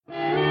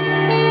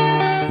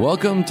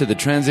Welcome to the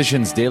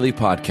Transitions Daily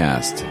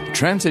podcast.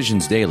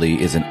 Transitions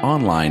Daily is an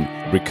online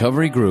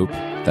recovery group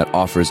that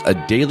offers a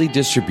daily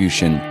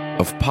distribution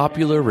of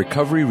popular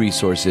recovery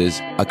resources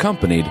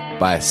accompanied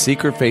by a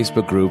secret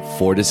Facebook group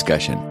for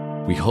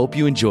discussion. We hope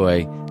you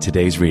enjoy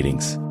today's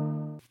readings.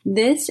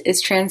 This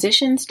is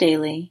Transitions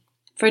Daily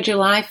for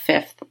July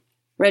 5th,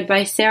 read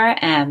by Sarah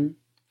M.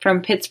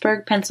 from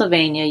Pittsburgh,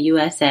 Pennsylvania,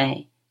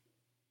 USA.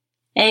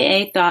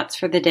 AA Thoughts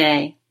for the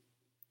Day.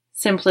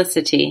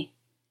 Simplicity.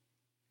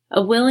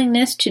 A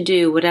willingness to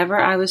do whatever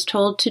I was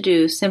told to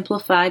do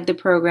simplified the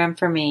program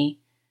for me.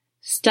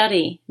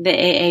 Study the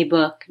AA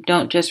book,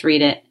 don't just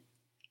read it.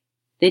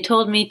 They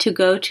told me to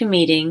go to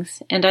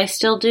meetings, and I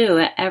still do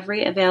at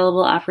every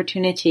available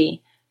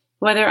opportunity,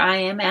 whether I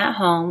am at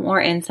home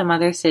or in some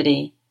other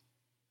city.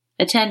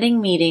 Attending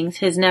meetings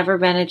has never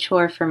been a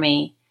chore for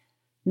me,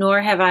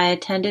 nor have I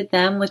attended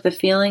them with the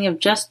feeling of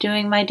just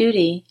doing my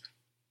duty.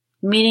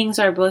 Meetings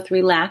are both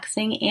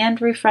relaxing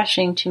and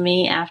refreshing to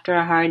me after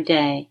a hard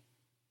day.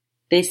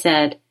 They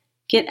said,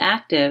 "Get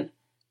active,"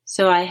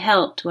 so I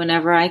helped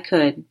whenever I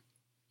could,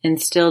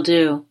 and still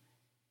do.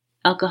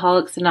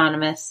 Alcoholics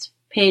Anonymous,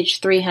 page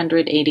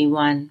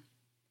 381.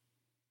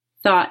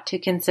 Thought to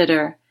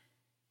consider.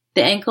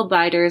 The ankle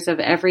biters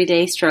of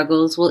everyday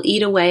struggles will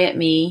eat away at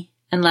me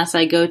unless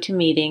I go to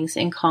meetings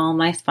and call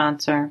my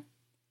sponsor.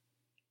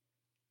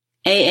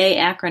 AA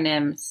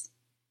acronyms.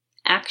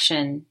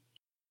 Action.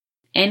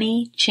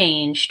 Any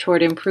change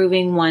toward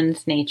improving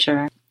one's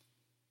nature.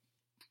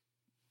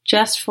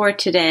 Just for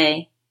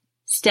today,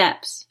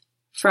 steps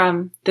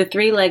from The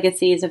Three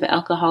Legacies of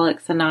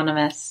Alcoholics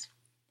Anonymous.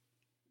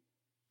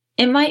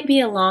 It might be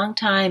a long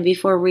time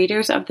before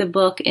readers of the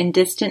book in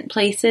distant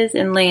places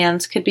and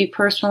lands could be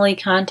personally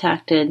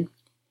contacted.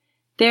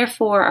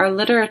 Therefore, our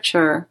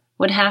literature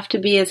would have to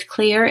be as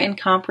clear and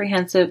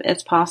comprehensive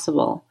as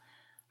possible.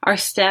 Our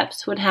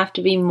steps would have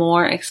to be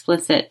more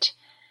explicit.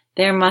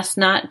 There must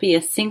not be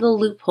a single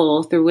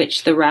loophole through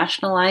which the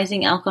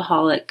rationalizing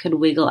alcoholic could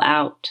wiggle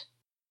out.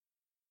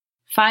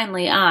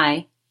 Finally,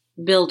 I,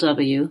 Bill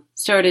W.,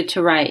 started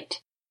to write.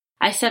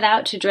 I set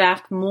out to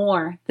draft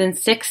more than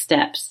 6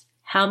 steps.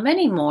 How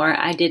many more,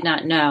 I did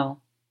not know.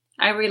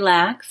 I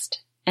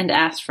relaxed and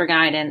asked for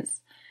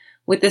guidance.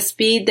 With a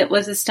speed that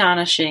was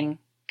astonishing,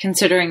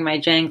 considering my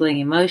jangling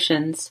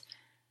emotions,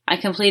 I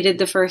completed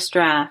the first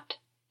draft.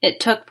 It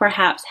took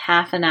perhaps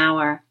half an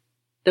hour.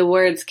 The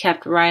words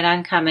kept right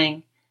on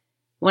coming.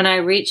 When I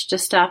reached a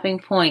stopping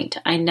point,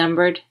 I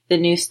numbered the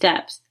new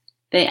steps.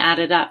 They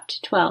added up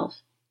to 12.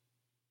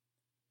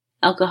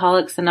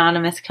 Alcoholics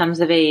Anonymous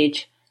Comes of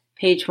Age,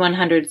 page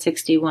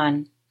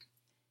 161.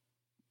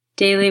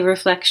 Daily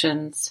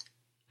Reflections.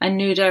 A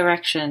New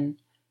Direction.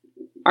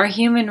 Our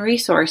human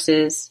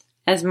resources,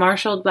 as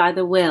marshaled by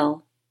the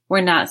will,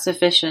 were not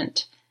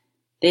sufficient.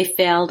 They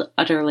failed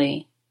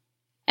utterly.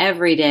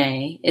 Every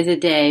day is a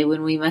day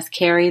when we must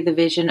carry the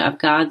vision of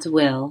God's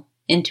will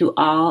into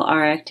all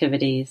our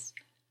activities.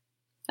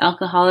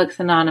 Alcoholics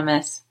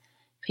Anonymous,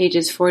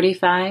 pages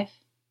 45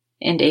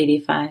 and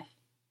 85.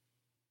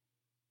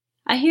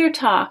 I hear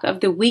talk of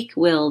the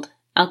weak-willed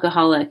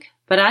alcoholic,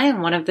 but I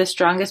am one of the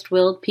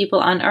strongest-willed people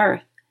on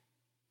earth.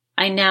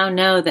 I now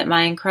know that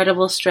my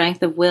incredible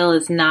strength of will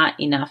is not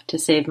enough to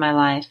save my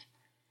life.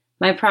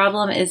 My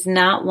problem is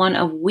not one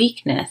of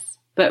weakness,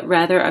 but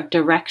rather of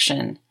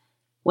direction.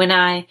 When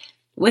I,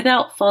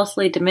 without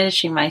falsely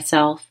diminishing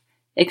myself,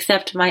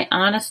 accept my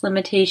honest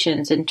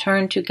limitations and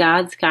turn to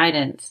God's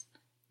guidance,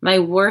 my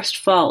worst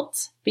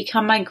faults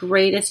become my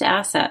greatest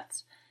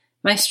assets.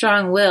 My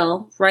strong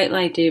will,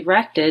 rightly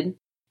directed,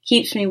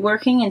 keeps me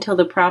working until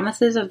the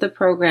promises of the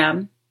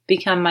program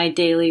become my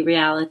daily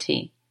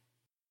reality.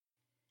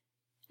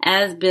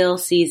 As Bill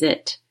sees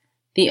it,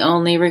 the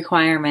only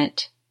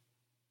requirement.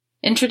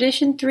 In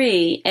Tradition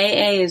 3,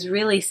 AA is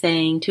really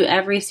saying to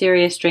every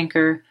serious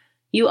drinker,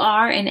 you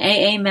are an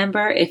AA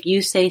member if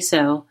you say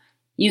so.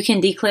 You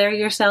can declare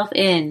yourself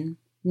in.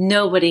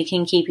 Nobody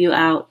can keep you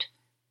out.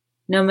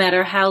 No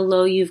matter how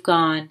low you've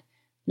gone,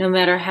 no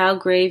matter how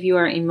grave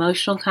your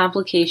emotional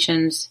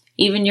complications,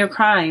 even your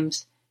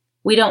crimes,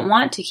 we don't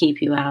want to keep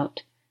you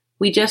out.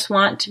 We just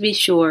want to be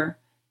sure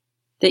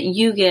that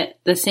you get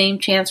the same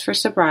chance for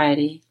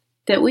sobriety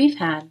that we've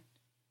had.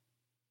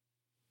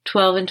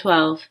 12 and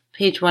 12,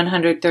 page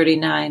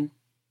 139.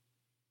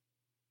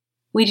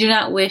 We do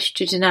not wish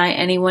to deny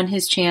anyone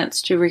his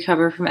chance to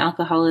recover from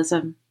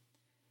alcoholism.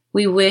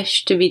 We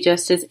wish to be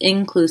just as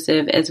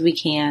inclusive as we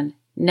can,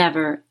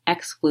 never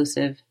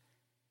exclusive.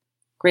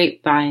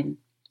 Grapevine,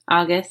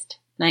 August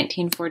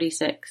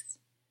 1946.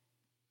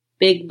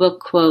 Big Book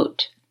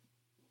quote.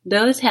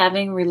 Those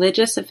having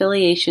religious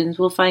affiliations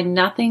will find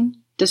nothing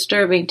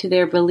disturbing to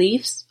their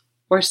beliefs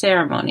or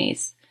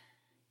ceremonies.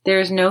 There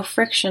is no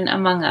friction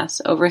among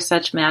us over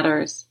such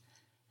matters.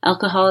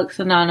 Alcoholics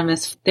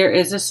Anonymous, There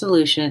is a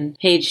Solution,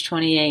 page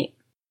 28.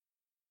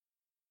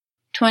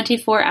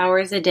 24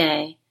 hours a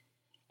day.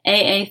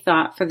 AA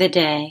Thought for the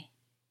Day.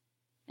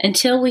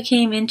 Until we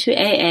came into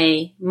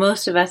AA,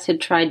 most of us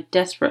had tried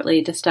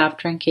desperately to stop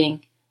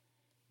drinking.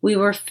 We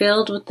were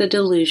filled with the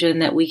delusion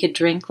that we could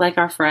drink like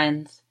our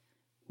friends.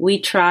 We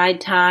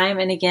tried time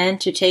and again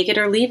to take it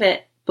or leave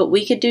it, but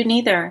we could do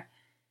neither.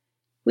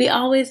 We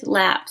always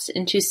lapsed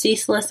into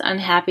ceaseless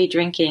unhappy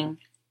drinking.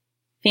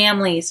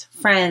 Families,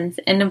 friends,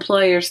 and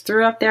employers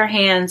threw up their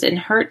hands in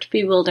hurt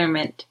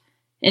bewilderment,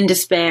 in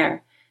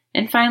despair,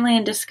 and finally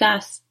in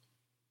disgust.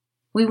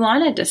 We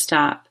wanted to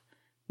stop.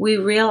 We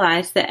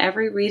realized that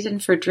every reason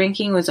for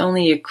drinking was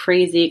only a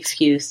crazy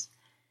excuse.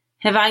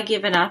 Have I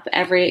given up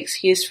every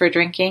excuse for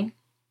drinking?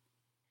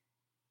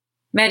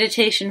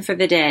 Meditation for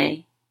the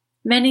day.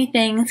 Many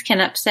things can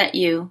upset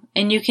you,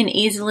 and you can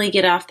easily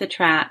get off the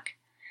track.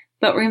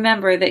 But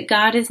remember that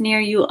God is near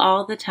you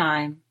all the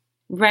time,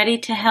 ready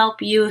to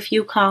help you if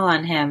you call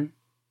on Him.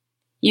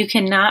 You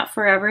cannot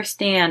forever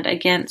stand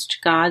against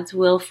God's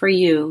will for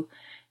you,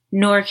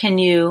 nor can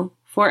you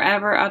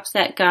forever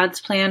upset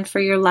God's plan for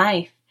your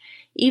life,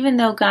 even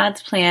though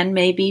God's plan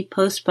may be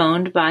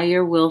postponed by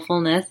your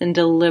willfulness and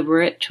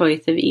deliberate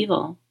choice of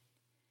evil.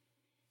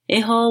 A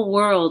whole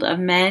world of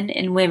men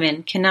and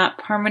women cannot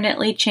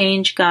permanently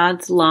change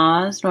God's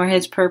laws nor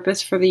His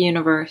purpose for the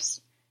universe.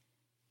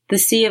 The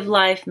sea of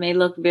life may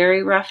look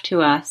very rough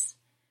to us,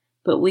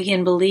 but we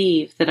can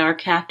believe that our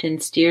captain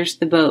steers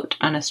the boat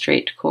on a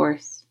straight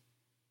course.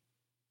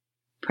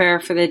 Prayer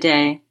for the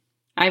day.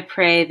 I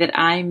pray that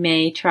I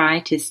may try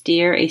to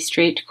steer a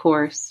straight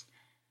course.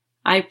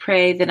 I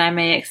pray that I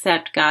may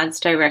accept God's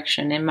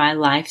direction in my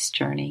life's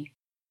journey.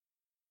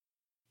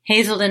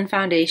 Hazelden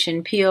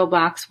Foundation, P.O.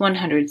 Box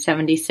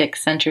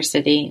 176, Center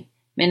City,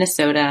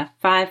 Minnesota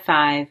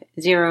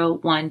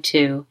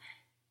 55012.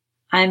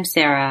 I'm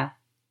Sarah.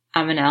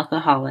 I'm an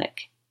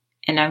alcoholic,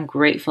 and I'm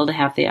grateful to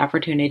have the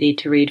opportunity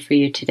to read for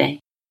you today.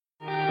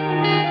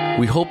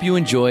 We hope you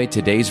enjoyed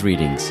today's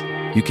readings.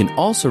 You can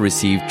also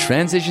receive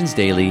Transitions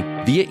Daily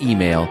via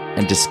email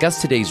and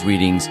discuss today's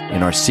readings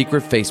in our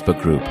secret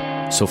Facebook group.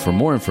 So for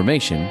more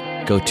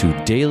information, go to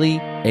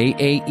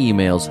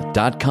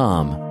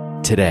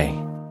dailyaaemails.com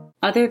today.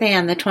 Other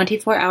than the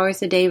 24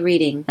 hours a day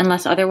reading,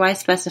 unless otherwise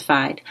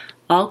specified,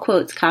 all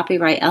quotes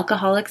copyright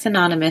Alcoholics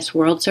Anonymous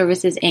World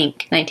Services,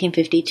 Inc.,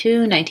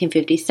 1952,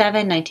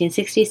 1957,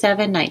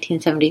 1967,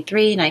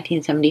 1973,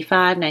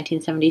 1975,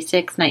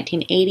 1976,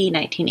 1980,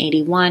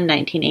 1981,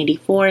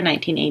 1984,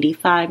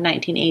 1985,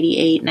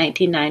 1988,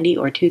 1990,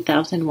 or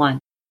 2001.